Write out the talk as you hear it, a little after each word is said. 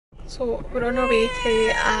So we're on our way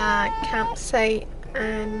to a campsite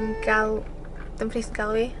in Dumfries and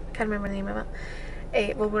Galloway. I can't remember the name of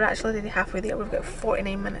it. Well, we're actually already halfway there. We've got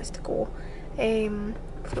 49 minutes to go. We've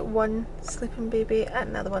got one sleeping baby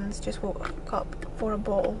and the other one's just woke up for a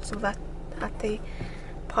bottle, so we've had to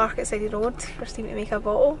park at the side of the road for Steve to make a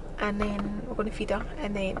bottle, and then we're going to feed her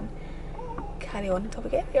and then carry on until we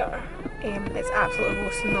get there. It's absolutely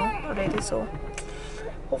roasting though already, so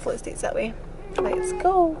hopefully it stays that way. Let's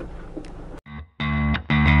go!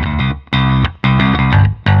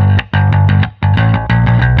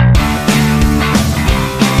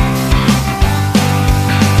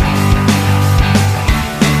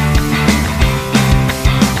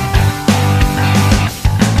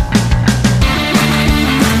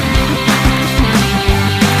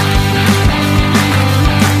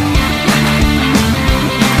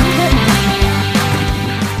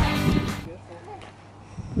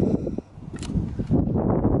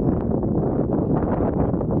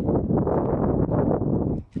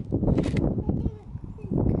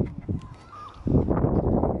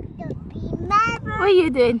 What are you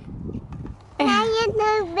doing? Now you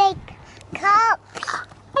do make cups.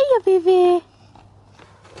 Hiya, baby.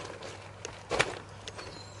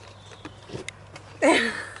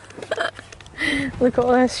 Look at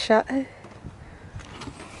all this shit.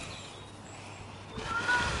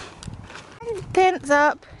 Tents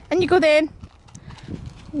up. And you go then.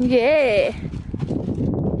 Yeah. Here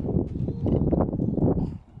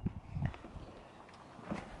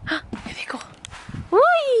we go.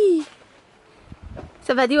 Whee! It's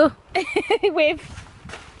a video. Wave.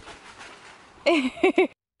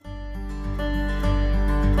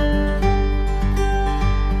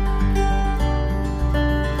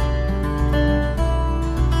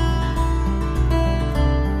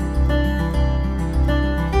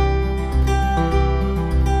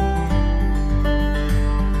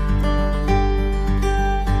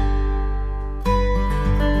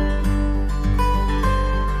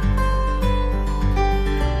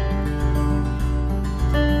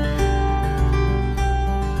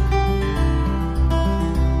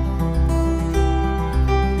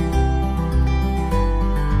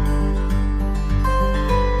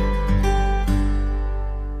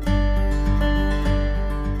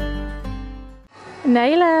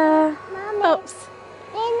 Nyla. Mama. Oops.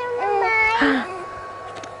 Mine.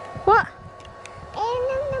 What?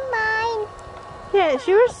 Mine. Yeah, it's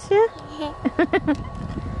yours, yeah.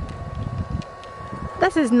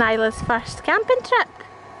 This is Nyla's first camping trip.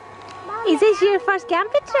 Is this your first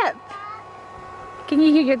camping trip? Can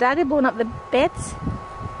you hear your daddy blowing up the beds?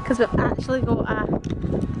 Because we've actually got a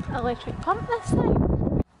electric pump this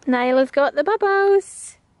time. Nyla's got the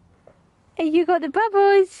bubbles. And you got the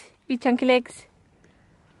bubbles. You chunky legs.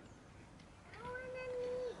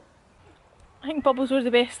 I think bubbles were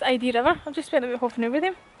the best idea ever. I've just spent about half an hour with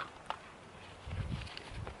him.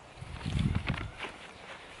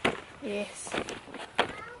 Yes.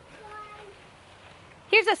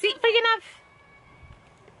 Here's a seat for you, Nav.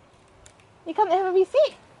 You come to have a wee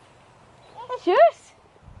seat. That's yours.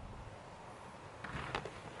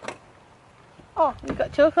 Oh, you've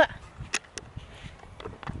got chocolate.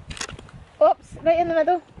 Oops, right in the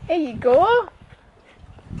middle. There you go.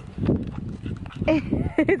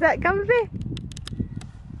 Is that comfy?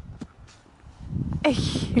 Wait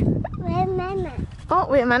a minute. Oh,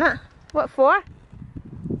 wait a minute. What for?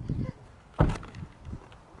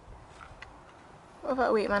 What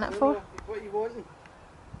about wait a minute for? What you wanting?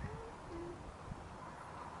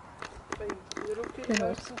 Who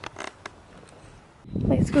knows?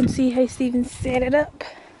 Let's go and see how Stephen's set it up.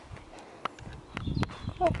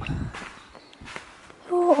 Oh.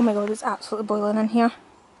 Oh my god, it's absolutely boiling in here.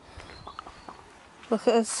 Look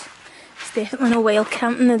at us. It's definitely no wild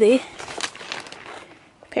camping today.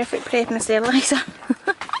 Perfect prep and a steriliser.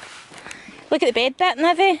 Look at the bed bit,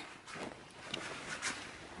 Nivy.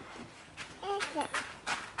 It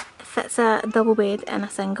fits a double bed and a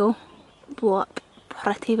single. Blow up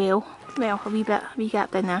pretty well. Well, a wee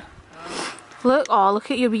gap down there. Look, oh look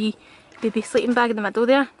at your wee baby sleeping bag in the middle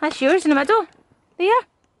there. That's yours in the middle. There.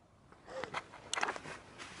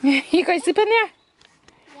 You guys sleep in there?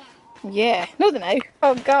 Yeah. No, now.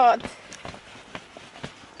 Oh god.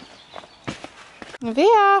 There.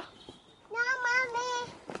 No,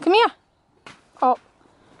 Mommy. Come here. Oh,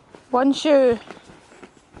 one shoe.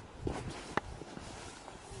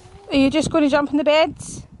 Are you just going to jump in the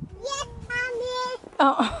beds? Yes, Mommy.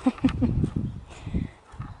 Oh.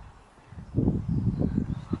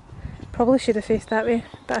 Probably should have faced that way,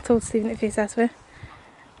 but I told Stephen to face this way.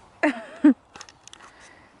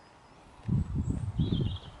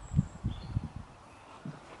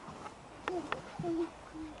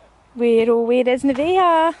 Where, oh, where is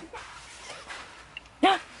Nevaeh?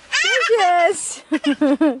 Yes!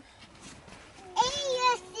 You're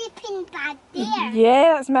sleeping back there.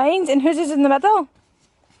 Yeah, that's mine. And whose is in the middle?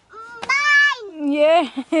 Mine. Yeah.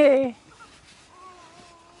 Is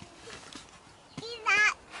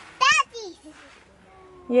that Daddy's?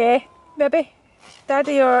 Yeah, baby.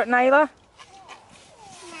 Daddy or Nyla?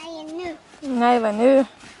 Now you know. Nyla knew.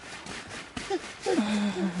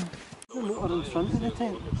 In front of the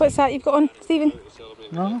tent. What's that you've got on, Stephen?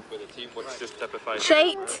 No.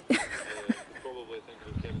 Shite.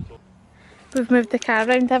 We've moved the car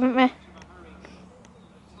around, haven't we?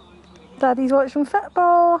 Daddy's watching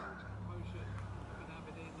football.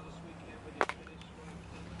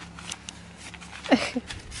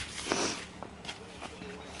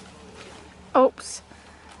 Oops.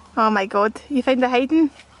 Oh my god, you found a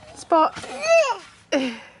hiding spot?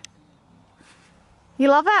 You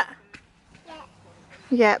love it?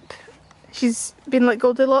 Yep. She's been like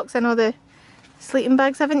Goldilocks in all the sleeping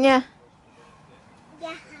bags, haven't you?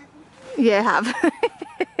 Yeah, I have.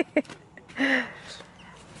 Is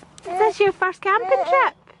this your first camping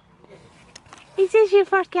trip? Is this your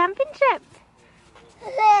first camping trip?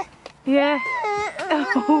 Yeah.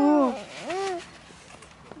 Oh.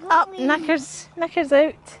 Up, knickers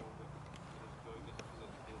out.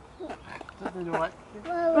 What were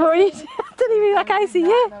you doing? I didn't even, I can't see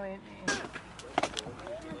you.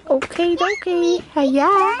 Okay, dokie. Hiya.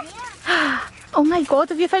 Oh my god,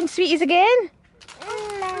 have you found sweeties again?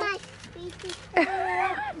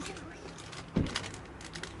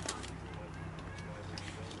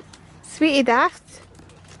 Sweetie daft.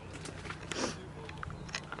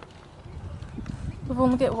 We've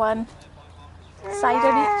only got one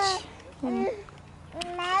cider each. And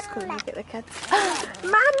just go and get the kids.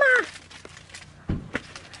 Mama!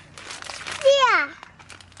 Yeah.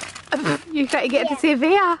 You try to get her to say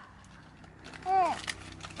Vea.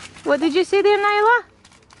 What did you say there, Nyla?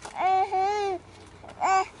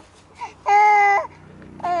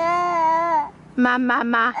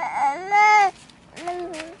 Ma.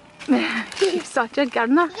 You're such a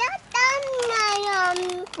girner.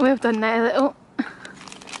 Well done now, little.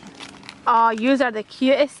 Oh, yous are the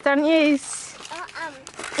cutest, aren't yous?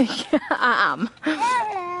 I am.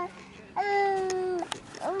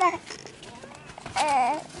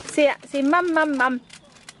 Say it. Say mum.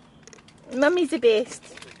 Mummy's the best.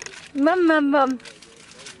 Mum.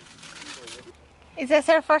 Is this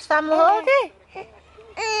our first family holiday?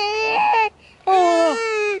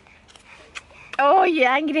 Oh, you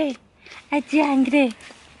angry? Are you angry?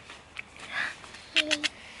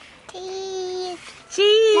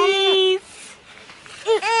 Cheese!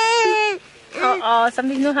 Oh,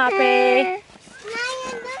 somebody's not happy.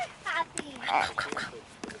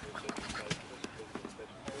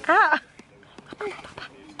 Ah!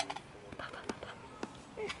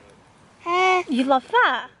 You love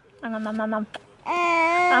that? Nom.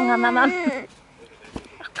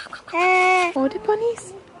 Oh, the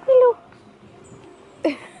bunnies. Hello.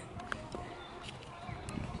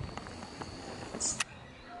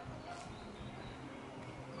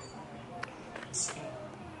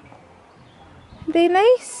 They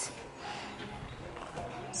nice?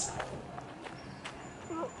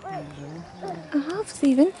 I have,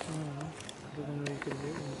 Stephen.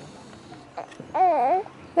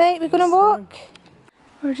 Right, we're gonna walk.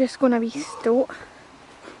 We're just gonna be stoat.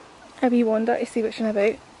 A wee wander to see what's on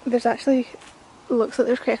about. There's actually, looks like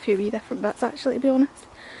there's quite a few wee different bits actually, to be honest.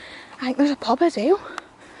 I think there's a pub as well.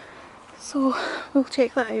 So we'll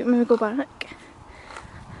check that out when we go back.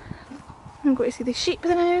 I'm going to see the sheep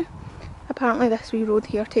now. Apparently this wee road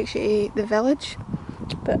here takes you to the village,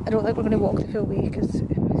 but I don't think we're going to walk the full way because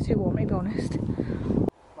it's too warm, to be honest.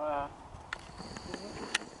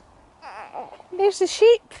 There's the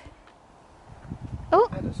sheep. Oh!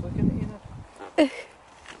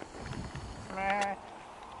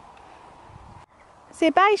 Say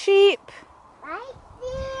bye, sheep. Bye,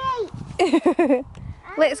 sheep.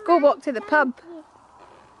 Let's go walk to the pub.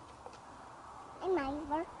 In my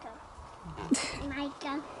worker. My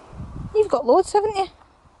gun. You've got loads, haven't you?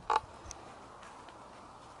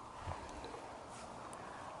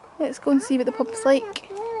 Let's go and see what the pub's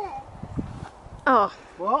like. Oh.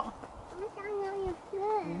 What?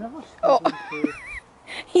 Oh.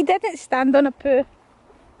 He didn't stand on a poo.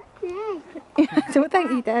 I don't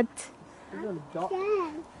think he did.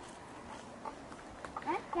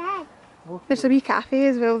 There's a wee cafe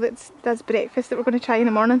as well that does breakfast that we're going to try in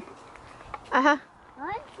the morning. That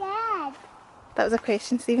was a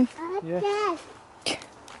question, Stephen. Yeah.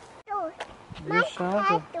 My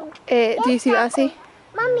tattoo. Do you see what I say?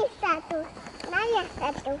 Mommy's tattoo. My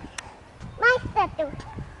tattoo. My tattoo.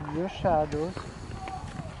 Your shadows.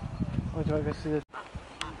 Or do you want to go see this?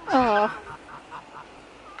 Oh.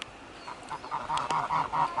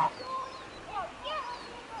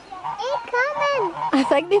 They're coming. I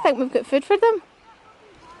think they think we've got food for them.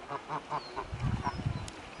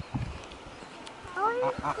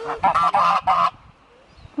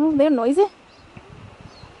 Oh, they're noisy.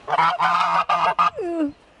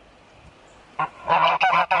 Ugh.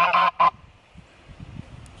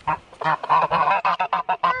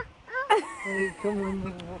 Hey, come on.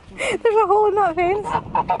 There's a hole in that fence.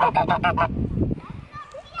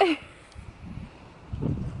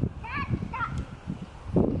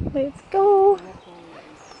 Let's go.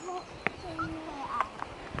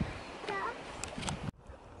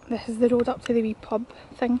 This is the road up to the wee pub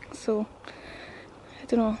thing, so I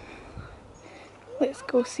don't know. Let's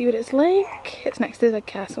go see what it's like. It's next to the big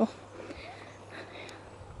castle.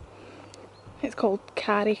 It's called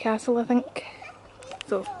Carrick Castle, I think.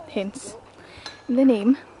 So, hence the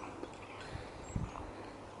name.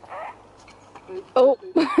 Oh!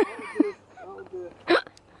 That'll do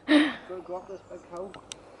it. Go up this big hill.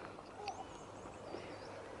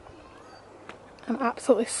 I'm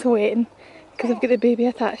absolutely sweating because I've got the baby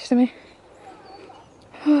attached to me.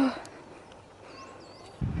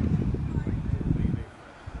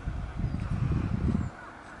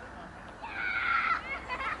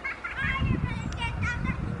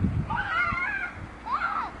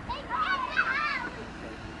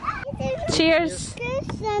 Cheers!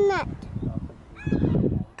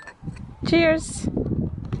 Cheers!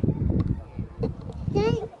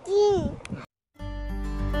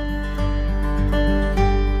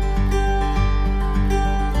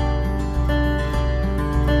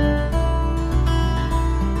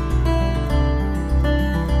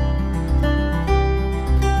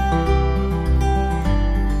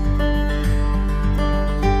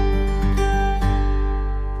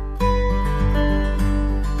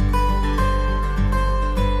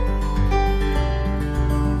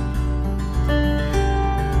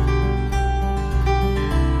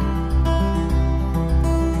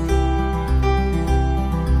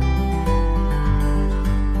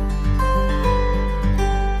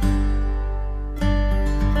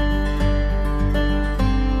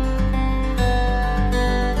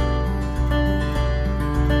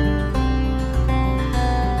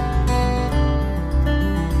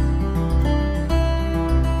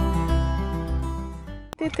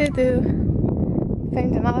 Thank you.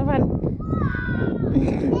 Found another one.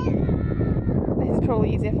 This is probably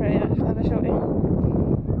easier for you to have a shot.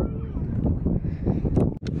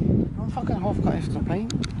 I'm fucking half cut after a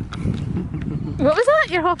pint. What was that?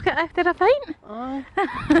 Your half cut after a pint? Aye.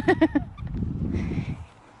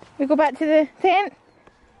 We go back to the tent?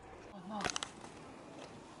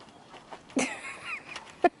 It's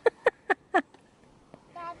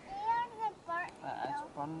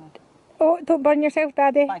fun. Oh, don't burn yourself,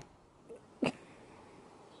 Daddy. Bye.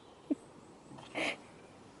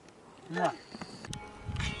 Yeah.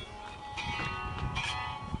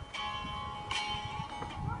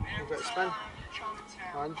 We've got a spin.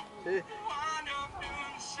 1, 2.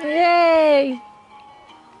 Yay!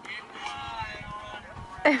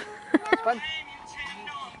 Spin.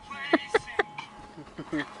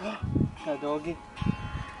 A doggy.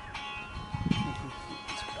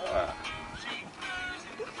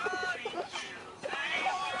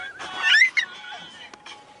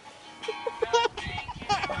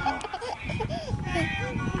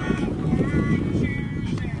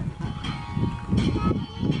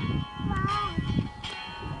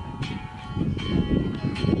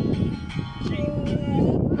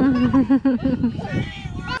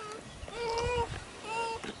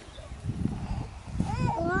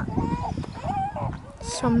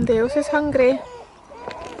 Somebody else is hungry.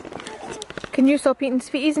 Can you stop eating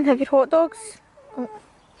sweeties and have your hot dogs? Oh.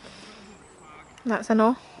 That's a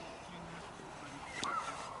no.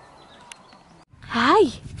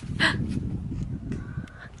 Hi!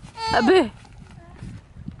 Boo!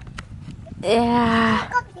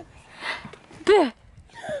 Yeah. Boo!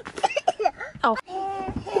 Oh.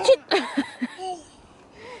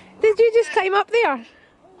 Did you just climb up there?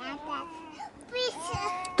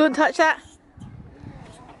 Don't touch that.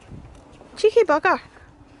 Cheeky bugger.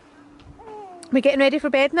 We're getting ready for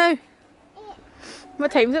bed now.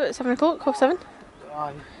 What time is it? About 7 o'clock? Half 7?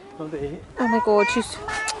 Aye, not 8. Oh my god, she's...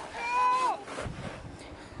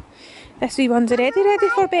 This wee one's already ready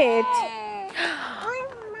for bed.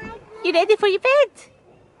 You ready for your bed?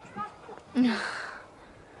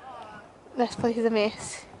 This place is a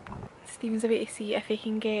mess. Stephen's about to see if he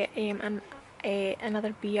can get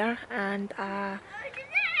another beer and a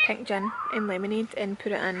pink gin and lemonade and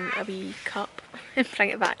put it in a wee cup. and bring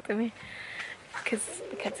it back to me. Because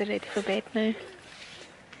the kids are ready for bed now.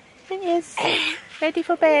 Yes. Ready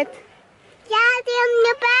for bed. Daddy on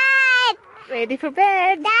the bed. Ready for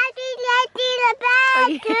bed. Daddy, the bed. Oh,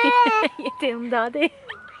 you tell him Daddy.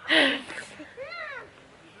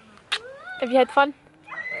 Have you had fun?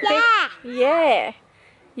 Yeah. Yeah.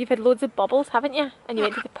 You've had loads of bubbles, haven't you? And you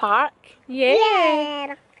went to the park? Yeah.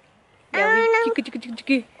 Yeah.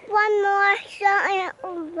 One more shot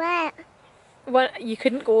of that. What, you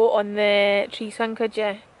couldn't go on the tree swing, could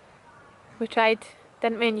you? We tried,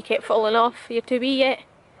 didn't we? And you kept falling off. You're too wee yet?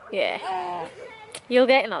 Yeah. You'll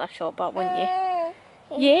get another shot, but won't you?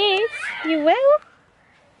 Yes, you will.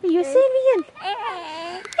 Are you seeing?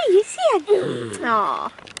 Are you seeing?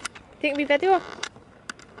 Aww. Take me video.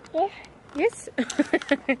 Yeah. Yes.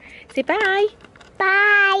 Say bye.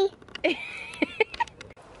 Bye.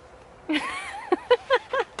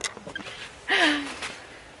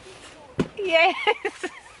 Yes.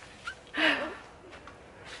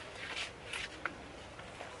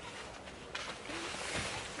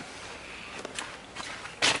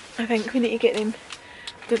 I think we need to get them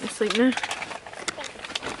down to sleep now.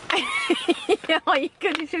 Oh, you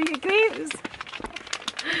couldn't show your grapes.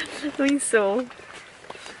 Doing so.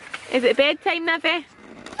 Is it bedtime, Niffy?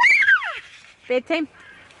 Bedtime?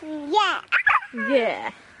 Yeah.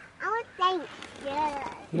 Yeah. I would think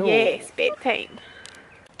yeah. No. Yes, bedtime.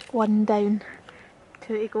 One down.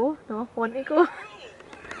 Two to go. No, one to go.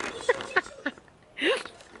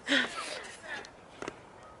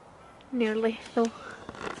 Nearly, though.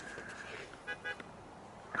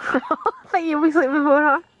 I think you'll be sleeping before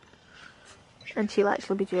her. And she'll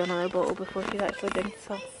actually be due another bottle before she's actually done,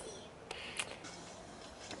 so.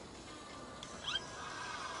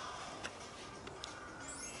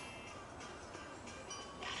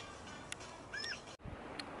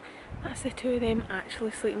 That's the two of them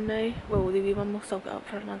actually sleeping now. Well, the wee one will still get up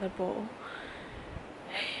for another bottle.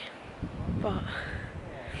 But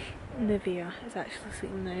Nivea is actually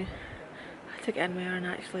sleeping now. I took it in with her and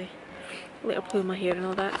actually let her play with my hair and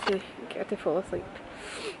all that to get her to fall asleep.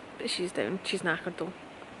 But she's down, she's knackered though.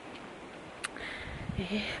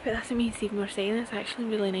 But that's what me and Stephen were saying, it's actually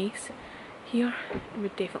really nice here and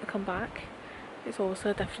we'd definitely come back. It's also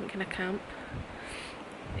a different kind of camp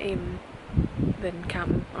than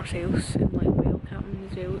camping ourselves and like wild camping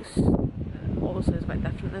as well. It's obviously it's a bit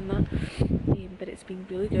different than that, but it's been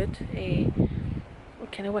really good. We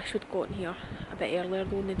kind of wish we'd gotten here a bit earlier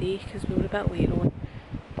though in the day because we were a bit late on,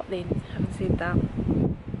 but then having said that,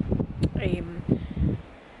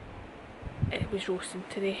 it was roasting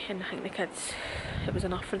today and I think the kids, it was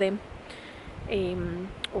enough for them.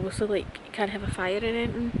 Obviously like you can't have a fire in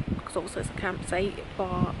anything because obviously it's a campsite,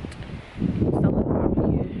 but it's still like a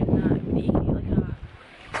barbecue and that. We need to get like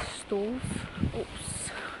a stove.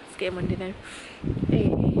 Oops, it's getting windy now. We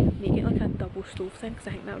need to get like a double stove thing because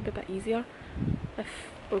I think that would be a bit easier if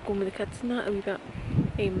we're going with the kids and that, a wee bit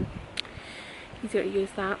easier to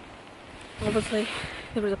use that. Obviously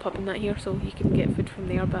there was a pub in that here so you can get food from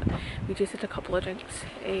there, but we just had a couple of drinks.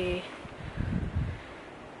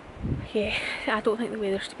 Yeah, I don't think the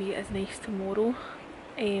weather's to be as nice tomorrow,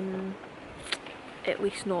 at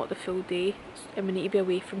least not the full day, and we need to be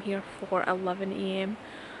away from here for 11 AM,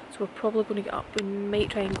 so we're probably going to get up. We might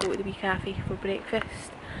try and go to the wee cafe for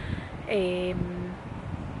breakfast, and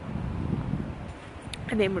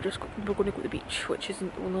then we're going to go to the beach, which is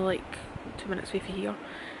only like 2 minutes away from here.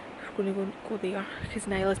 We're going to go there because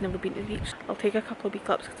Nyla's never been to the beach. I'll take a couple of wee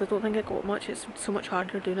clips because I don't think I got much. It's so much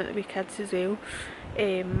harder doing it with kids as well,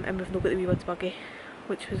 and we've not got the wee one's buggy,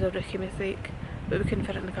 which was a rookie mistake, but we couldn't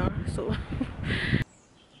fit it in the car, so.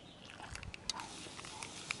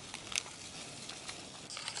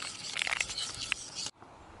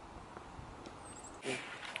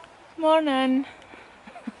 Morning.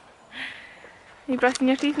 You brushing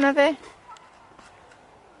your teeth, Nivy?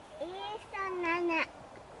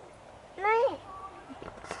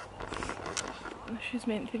 She's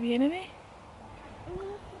meant to be anyway.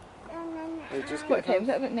 What time is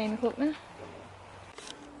it? About 9 o'clock now?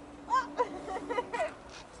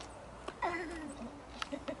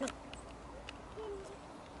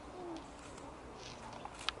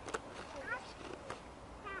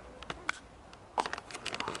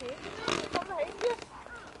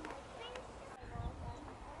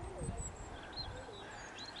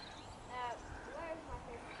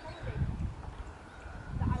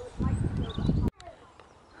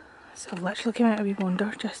 So I've literally came out of a wee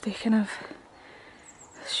wander just to kind of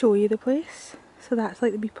show you the place. So that's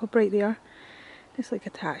like the wee pub right there. It's like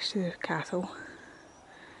attached to the castle.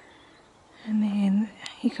 And then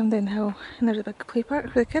you come down the hill and there's a big play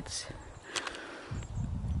park for the kids.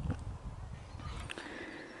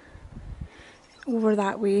 over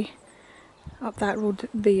that way, up that road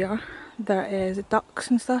there, there is ducks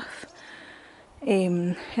and stuff.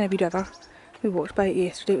 And a wee river. We walked by it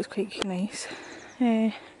yesterday, it was quite nice.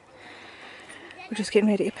 We're just getting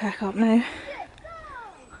ready to pack up now.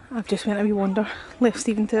 I've just went a wee wander, left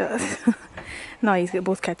Stephen to it. No, he's got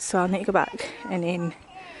both kids, so I'll need to go back, and then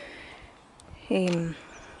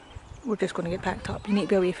we're just going to get packed up. You need to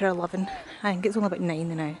be away for 11. I think it's only about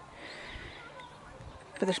 9 now.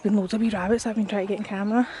 But there's been loads of wee rabbits I've been trying to get in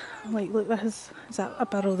camera. Like, look, is that a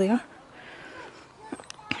burrow there?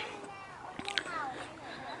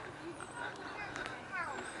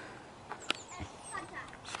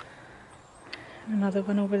 Another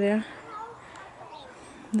one over there.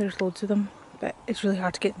 There's loads of them, but it's really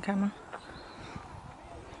hard to get in camera.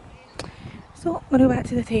 So I'm going to go back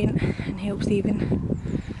to the tent and help Stephen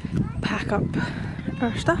pack up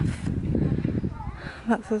our stuff.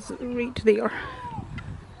 That's us right there.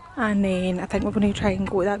 And then I think we're going to try and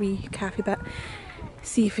go to that wee cafe bit,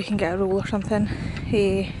 see if we can get a roll or something.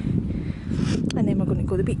 And then we're going to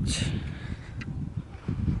go to the beach.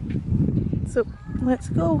 So let's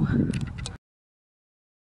go.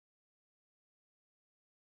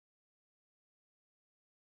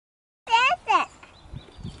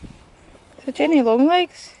 So Jenny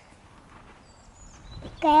Longlegs.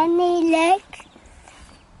 Jenny legs.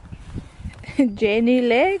 Jenny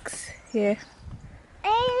Legs? Yeah.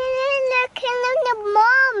 I'm looking at the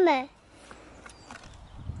mom.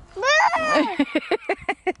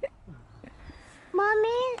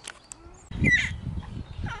 Mommy.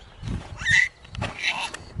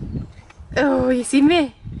 Oh, you see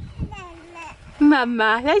me?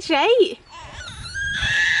 Mama, that's right.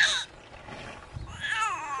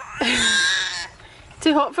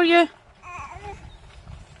 Too hot for you?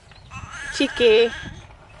 Cheeky.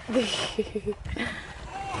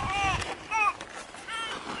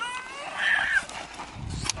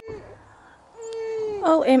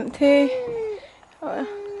 All empty. Oh.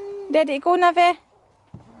 Ready to go, Navi?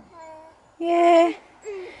 Yeah.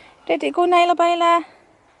 Ready to go, Nyla Baila?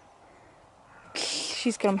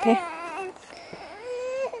 She's grumpy.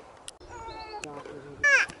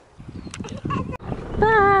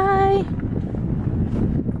 Bye.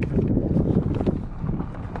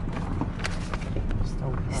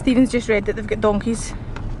 Stephen's just read that they've got donkeys,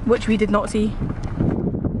 which we did not see.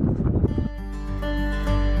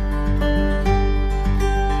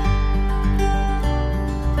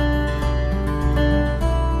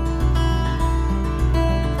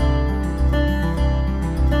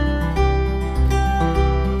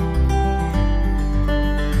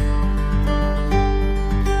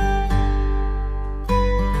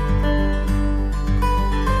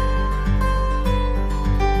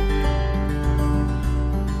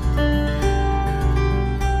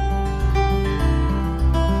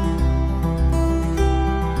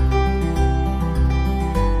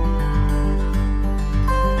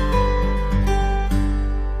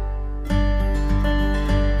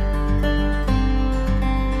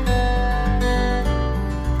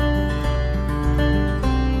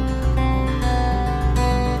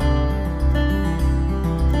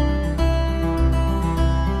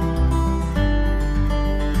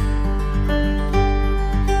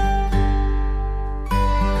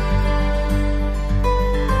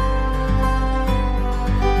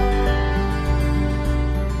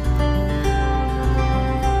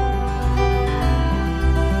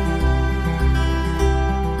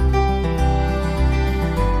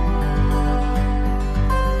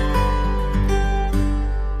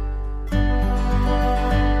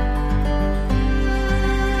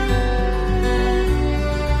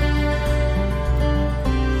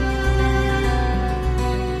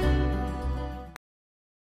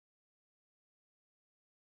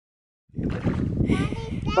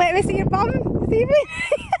 Let me see your bum, Stevie.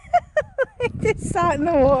 It just sat in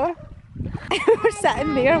the water. We're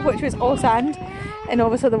sitting there, which was all sand, and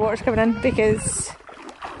obviously the water's coming in because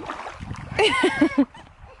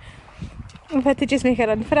we've had to just make a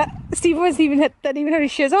run for it. Stephen didn't even have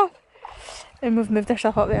his shoes off, and we've moved our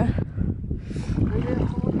stuff up there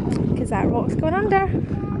because that rock's going under.